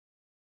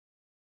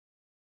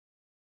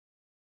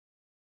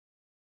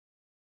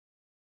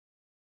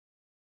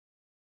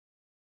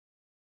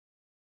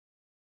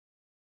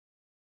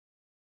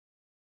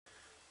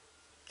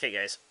Okay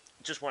guys,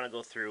 just want to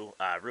go through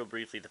real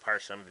briefly the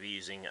parts I'm going to be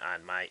using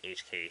on my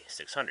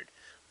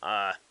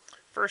HK600.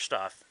 First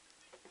off,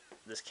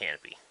 this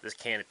canopy. This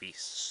canopy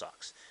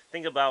sucks.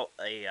 Think about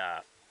a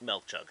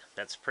milk jug.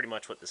 That's pretty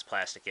much what this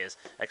plastic is,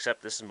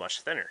 except this is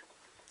much thinner.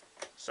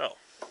 So,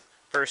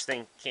 first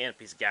thing,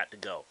 canopy's got to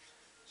go.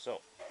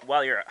 So,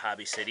 while you're at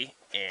Hobby City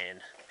and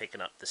picking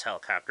up this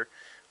helicopter,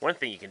 one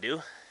thing you can do,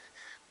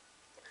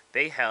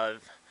 they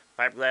have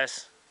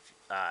fiberglass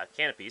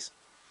canopies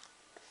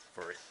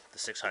for the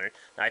 600.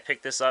 Now I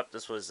picked this up.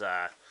 This was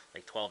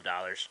like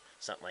 $12,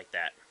 something like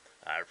that.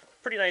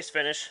 Pretty nice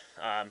finish.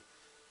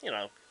 You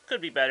know, could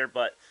be better,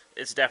 but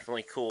it's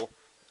definitely cool.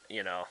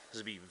 You know, this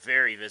would be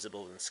very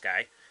visible in the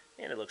sky,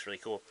 and it looks really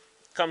cool.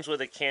 Comes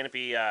with a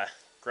canopy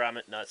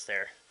grommet nuts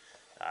there,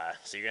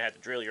 so you're gonna have to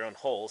drill your own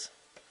holes.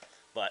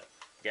 But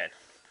again,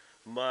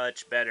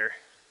 much better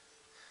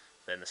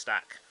than the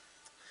stock.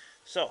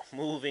 So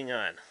moving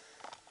on.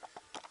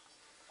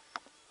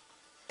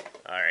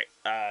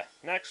 Alright,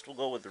 next we'll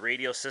go with the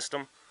radio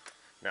system.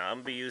 Now I'm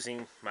going to be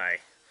using my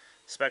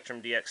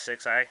Spektrum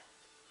DX6i.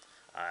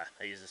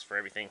 I use this for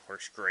everything,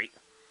 works great.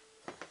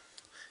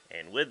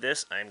 And with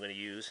this, I'm going to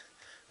use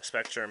a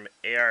Spektrum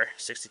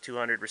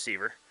AR6200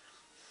 receiver.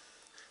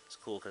 It's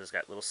cool because it's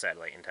got a little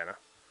satellite antenna.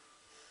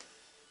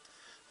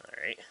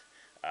 Alright,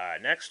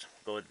 next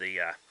we'll go with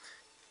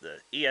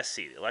the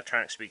ESC, the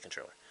electronic speed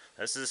controller.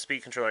 Now, this is a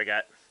speed controller I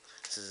got.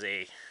 This is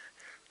a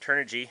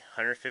Turnigy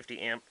 150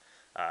 amp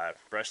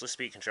brushless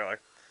speed controller.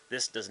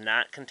 This does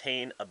not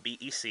contain a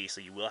BEC,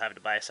 so you will have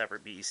to buy a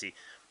separate BEC.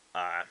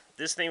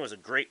 This thing was a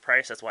great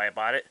price, that's why I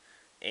bought it,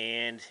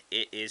 and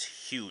it is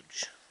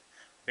huge.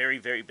 Very,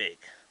 very big.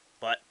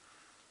 But,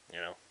 you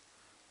know,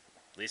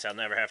 at least I'll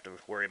never have to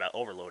worry about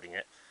overloading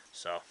it.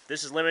 So,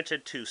 this is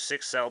limited to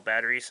 6-cell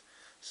batteries,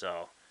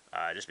 so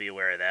just be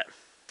aware of that.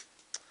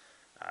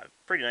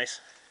 Pretty nice.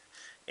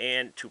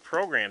 And to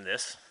program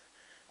this,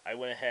 I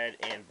went ahead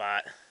and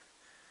bought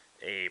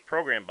a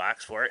program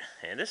box for it,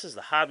 and this is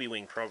the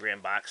Hobbywing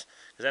program box,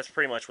 because that's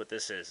pretty much what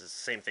this is. It's the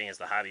same thing as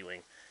the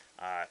Hobbywing.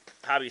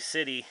 Hobby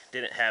City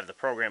didn't have the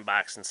program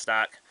box in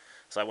stock,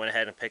 so I went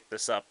ahead and picked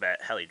this up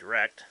at Heli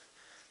Direct.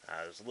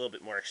 It was a little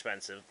bit more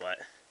expensive, but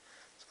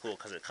it's cool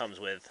because it comes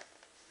with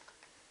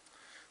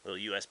a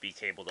little USB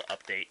cable to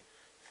update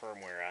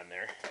firmware on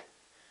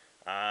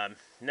there.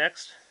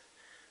 Next,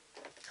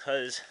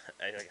 because,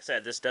 like I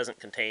said, this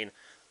doesn't contain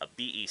a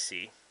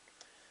BEC,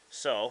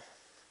 so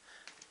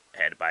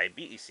I had to buy a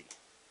BEC.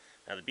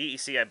 Now the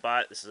BEC I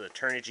bought, this is a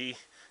Turnigy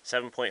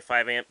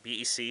 7.5 amp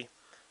BEC,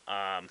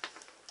 and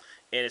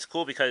it's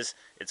cool because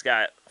it's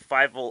got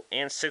 5 volt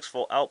and 6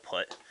 volt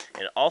output,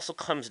 and it also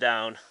comes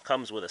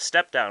with a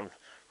step down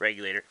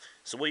regulator.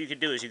 So what you can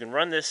do is you can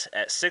run this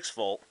at 6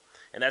 volt,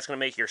 and that's going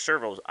to make your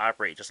servos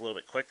operate just a little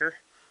bit quicker.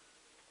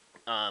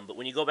 But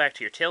when you go back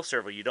to your tail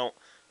servo, you don't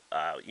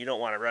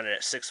want to run it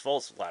at 6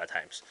 volts a lot of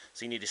times.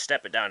 So you need to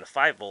step it down to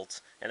 5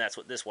 volts, and that's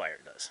what this wire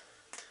does.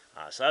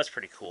 So that's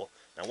pretty cool.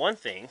 Now one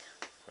thing,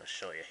 I'll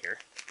show you here.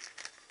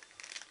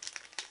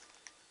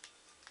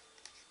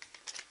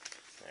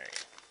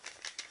 Alright.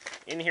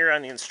 In here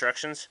on the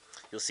instructions,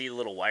 you'll see the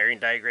little wiring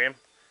diagram.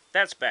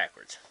 That's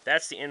backwards.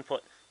 That's the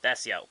input,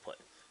 that's the output.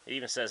 It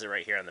even says it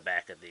right here on the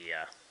back of the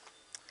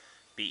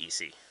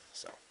BEC.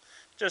 So,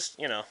 just,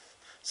 you know,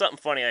 something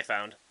funny I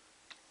found.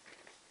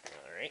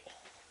 Alright.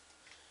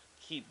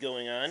 Keep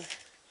going on.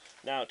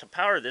 Now, to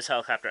power this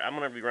helicopter, I'm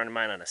going to be running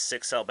mine on a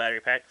 6-cell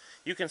battery pack.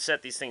 You can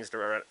set these things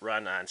to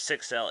run on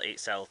 6-cell,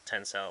 8-cell,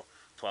 10-cell,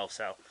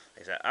 12-cell.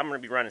 Like I said, I'm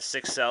going to be running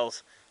 6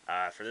 cells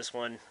for this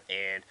one,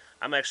 and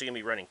I'm actually going to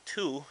be running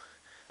 2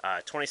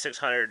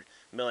 2600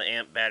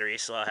 milliamp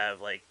batteries, so I'll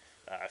have like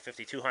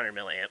 5200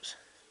 milliamps.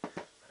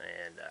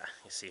 And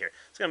you see here,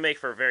 it's going to make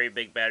for a very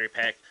big battery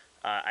pack.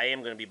 I am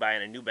going to be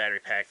buying a new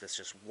battery pack that's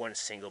just one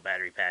single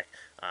battery pack,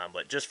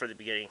 but just for the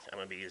beginning, I'm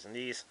going to be using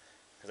these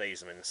because I use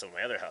them in some of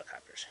my other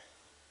helicopters.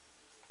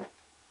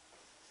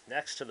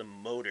 Next to the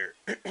motor.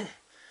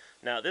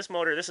 Now this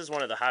motor, this is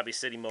one of the Hobby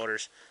City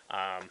motors.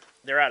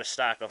 They're out of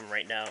stock of them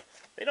right now.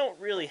 They don't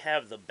really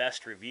have the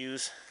best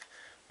reviews,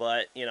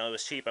 but you know, it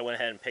was cheap. I went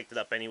ahead and picked it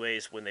up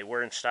anyways when they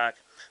were in stock.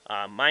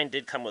 Mine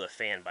did come with a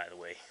fan, by the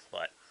way,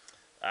 but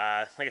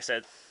like I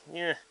said,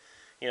 yeah,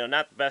 you know,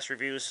 not the best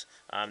reviews.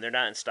 They're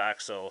not in stock,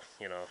 so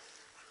you know,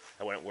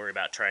 I wouldn't worry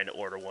about trying to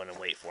order one and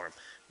wait for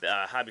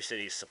them. Hobby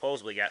City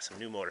supposedly got some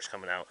new motors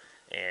coming out,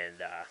 and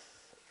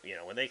you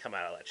know, when they come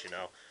out, I'll let you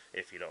know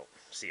if you don't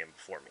see them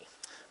before me.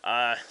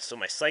 So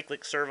my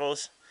cyclic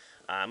servos,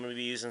 I'm going to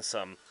be using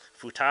some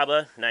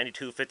Futaba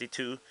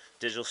 9252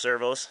 digital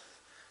servos.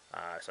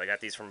 So I got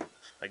these from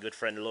my good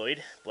friend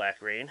Lloyd,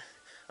 Black Rain,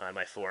 on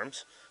my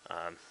forums.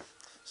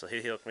 So he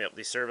hooked me up with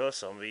these servos,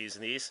 so I'm going to be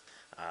using these.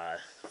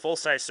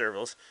 Full-size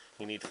servos.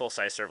 You need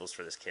full-size servos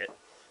for this kit.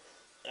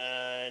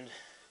 And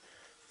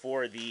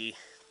for the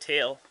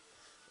tail,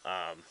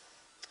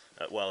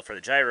 well, for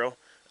the gyro,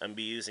 I'm going to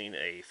be using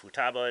a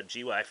Futaba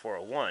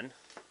GY401,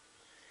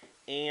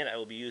 and I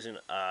will be using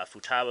a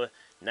Futaba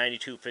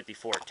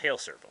 9254 tail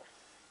servo.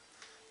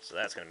 So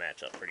that's going to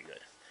match up pretty good.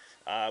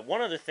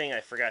 One other thing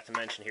I forgot to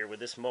mention here with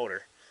this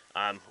motor,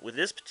 with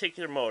this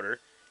particular motor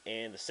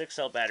and the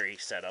 6-cell battery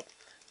setup,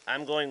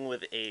 I'm going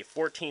with a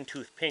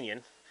 14-tooth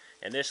pinion,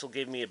 and this will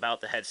give me about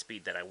the head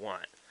speed that I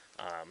want.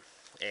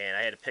 And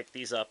I had to pick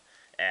these up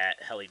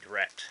at Heli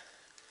Direct.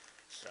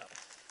 So,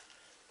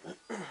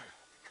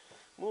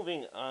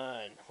 moving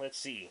on, let's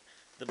see,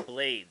 the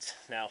blades.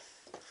 Now,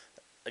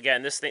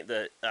 again, this thing,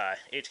 the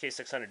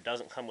HK600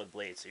 doesn't come with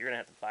blades, so you're going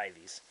to have to buy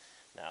these.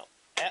 Now,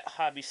 at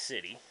Hobby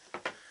City,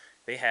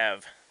 they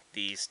have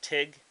these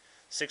TIG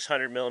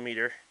 600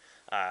 millimeter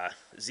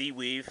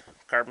Z-Weave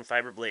carbon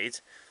fiber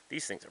blades.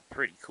 These things are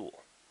pretty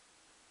cool.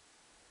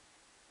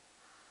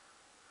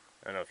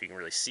 I don't know if you can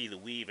really see the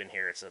weave in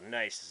here. It's a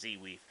nice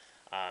Z-Weave.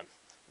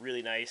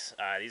 Really nice.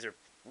 These are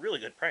really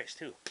good price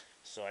too.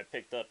 So I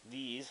picked up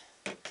these.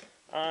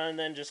 And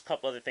then just a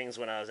couple other things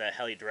when I was at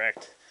Heli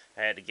Direct.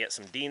 I had to get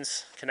some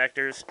Dean's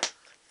connectors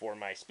for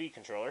my speed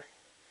controller,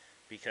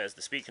 because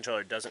the speed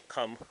controller doesn't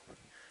come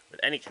with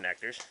any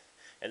connectors.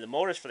 And the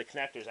motors for the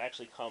connectors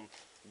actually come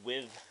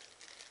with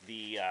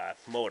the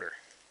motor.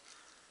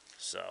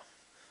 So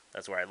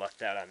that's where I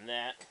lucked out on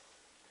that.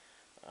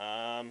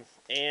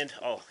 And,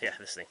 oh yeah,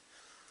 this thing.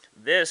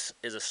 This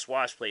is a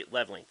swash plate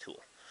leveling tool.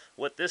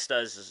 What this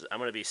does is I'm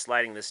going to be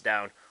sliding this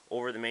down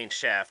over the main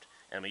shaft,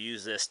 and I'm going to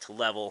use this to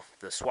level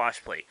the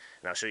swash plate.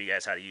 And I'll show you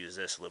guys how to use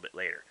this a little bit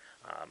later.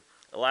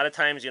 A lot of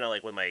times, you know,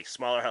 like with my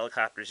smaller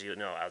helicopters, you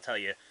know, I'll tell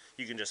you,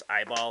 you can just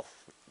eyeball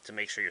to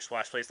make sure your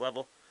swash plate's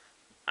level.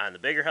 On the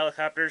bigger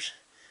helicopters,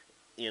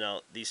 you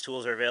know, these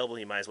tools are available,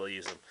 you might as well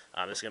use them.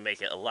 This is going to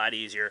make it a lot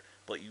easier,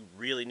 but you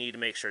really need to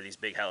make sure these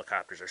big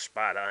helicopters are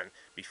spot on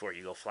before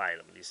you go fly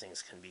them. These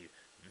things can be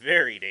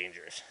very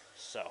dangerous.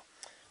 So,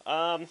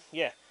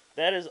 yeah,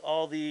 that is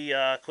all the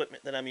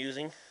equipment that I'm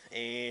using,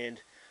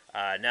 and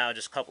now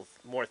just a couple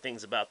more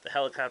things about the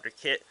helicopter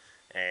kit,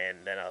 and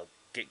then I'll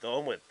get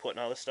going with putting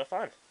all this stuff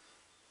on.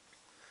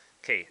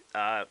 Okay,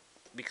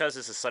 because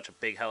this is such a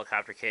big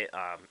helicopter kit,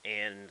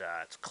 and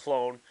it's a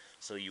clone,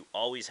 so you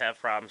always have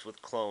problems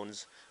with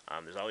clones.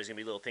 There's always going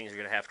to be little things you're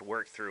going to have to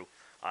work through.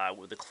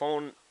 With the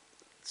clone,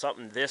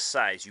 something this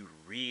size, you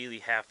really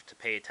have to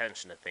pay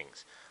attention to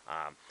things.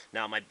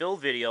 Now, my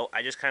build video,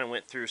 I just kind of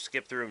went through,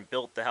 skipped through, and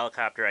built the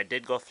helicopter. I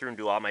did go through and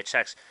do all my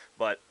checks,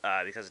 but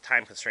because of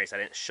time constraints, I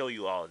didn't show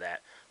you all of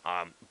that.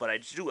 But I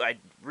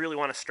really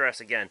want to stress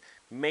again,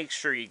 make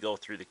sure you go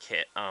through the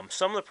kit.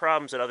 Some of the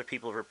problems that other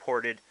people have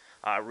reported,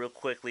 real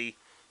quickly,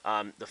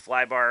 the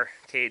fly bar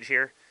cage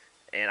here,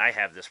 and I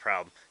have this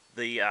problem.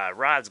 The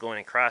rods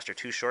going across are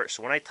too short,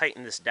 so when I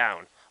tighten this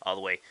down all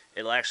the way,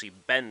 it'll actually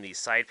bend these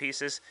side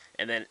pieces,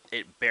 and then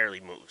it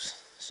barely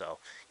moves. So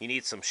you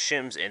need some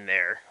shims in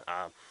there.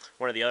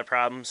 One of the other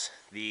problems,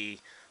 the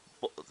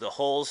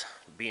holes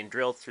being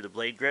drilled through the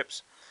blade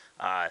grips.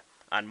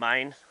 On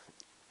mine,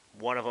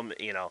 one of them,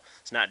 you know,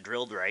 it's not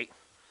drilled right.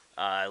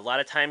 A lot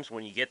of times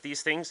when you get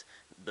these things,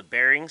 the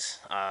bearings,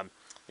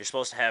 you're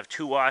supposed to have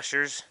two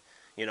washers,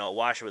 you know, a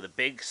washer with a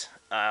big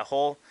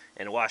hole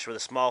and a washer with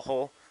a small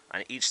hole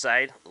on each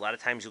side. A lot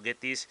of times you'll get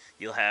these,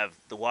 you'll have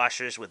the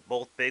washers with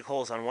both big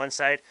holes on one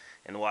side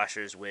and the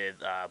washers with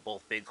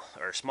both big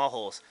or small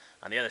holes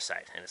on the other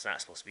side, and it's not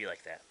supposed to be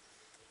like that.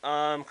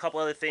 A couple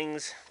other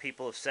things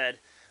people have said.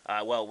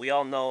 Well, we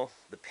all know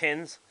the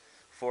pins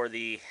for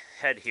the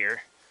head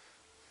here.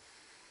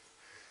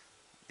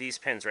 These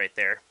pins right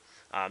there,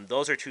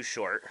 those are too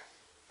short.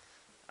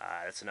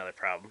 That's another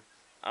problem.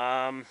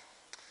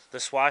 The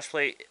swash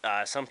plate,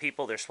 some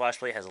people, their swash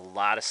plate has a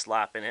lot of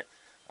slop in it.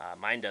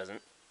 Mine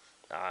doesn't.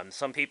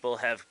 Some people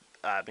have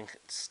been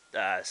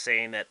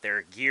saying that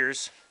their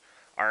gears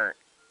aren't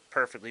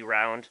perfectly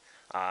round,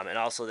 and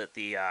also that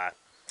the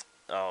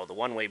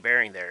one-way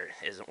bearing there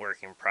isn't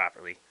working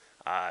properly.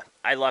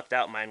 I lucked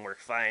out, mine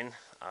worked fine.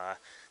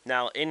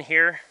 Now in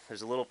here,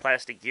 there's a little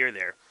plastic gear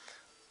there.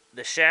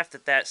 The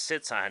shaft that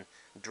sits on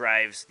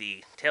drives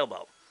the tail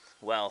belt.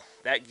 Well,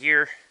 that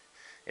gear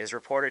is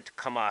reported to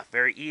come off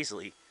very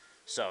easily,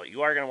 so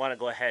you are going to want to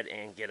go ahead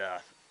and get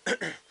a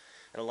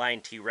an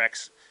Align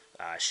T-Rex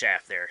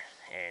shaft there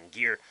and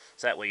gear,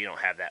 so that way you don't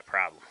have that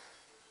problem.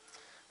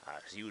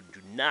 Because you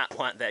do not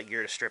want that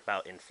gear to strip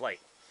out in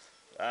flight.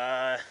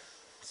 Let's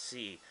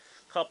see,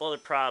 a couple other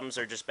problems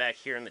are just back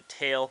here in the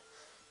tail.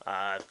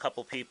 A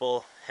couple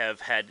people have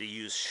had to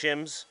use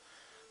shims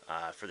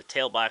for the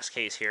tail box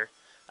case here.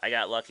 I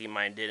got lucky,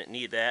 mine didn't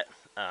need that.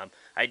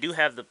 I do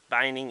have the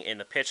binding in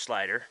the pitch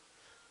slider,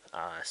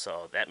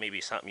 so that may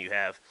be something you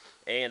have.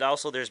 And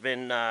also there's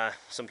been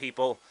some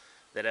people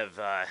that have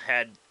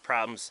had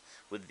problems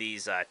with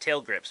these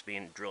tail grips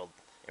being drilled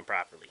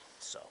improperly.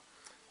 So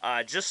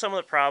just some of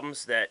the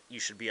problems that you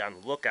should be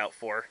on the lookout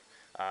for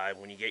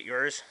when you get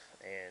yours.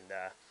 And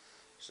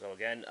so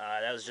again,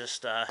 that was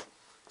just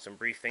some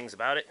brief things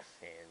about it.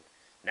 And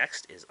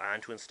next is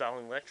on to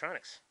installing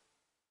electronics.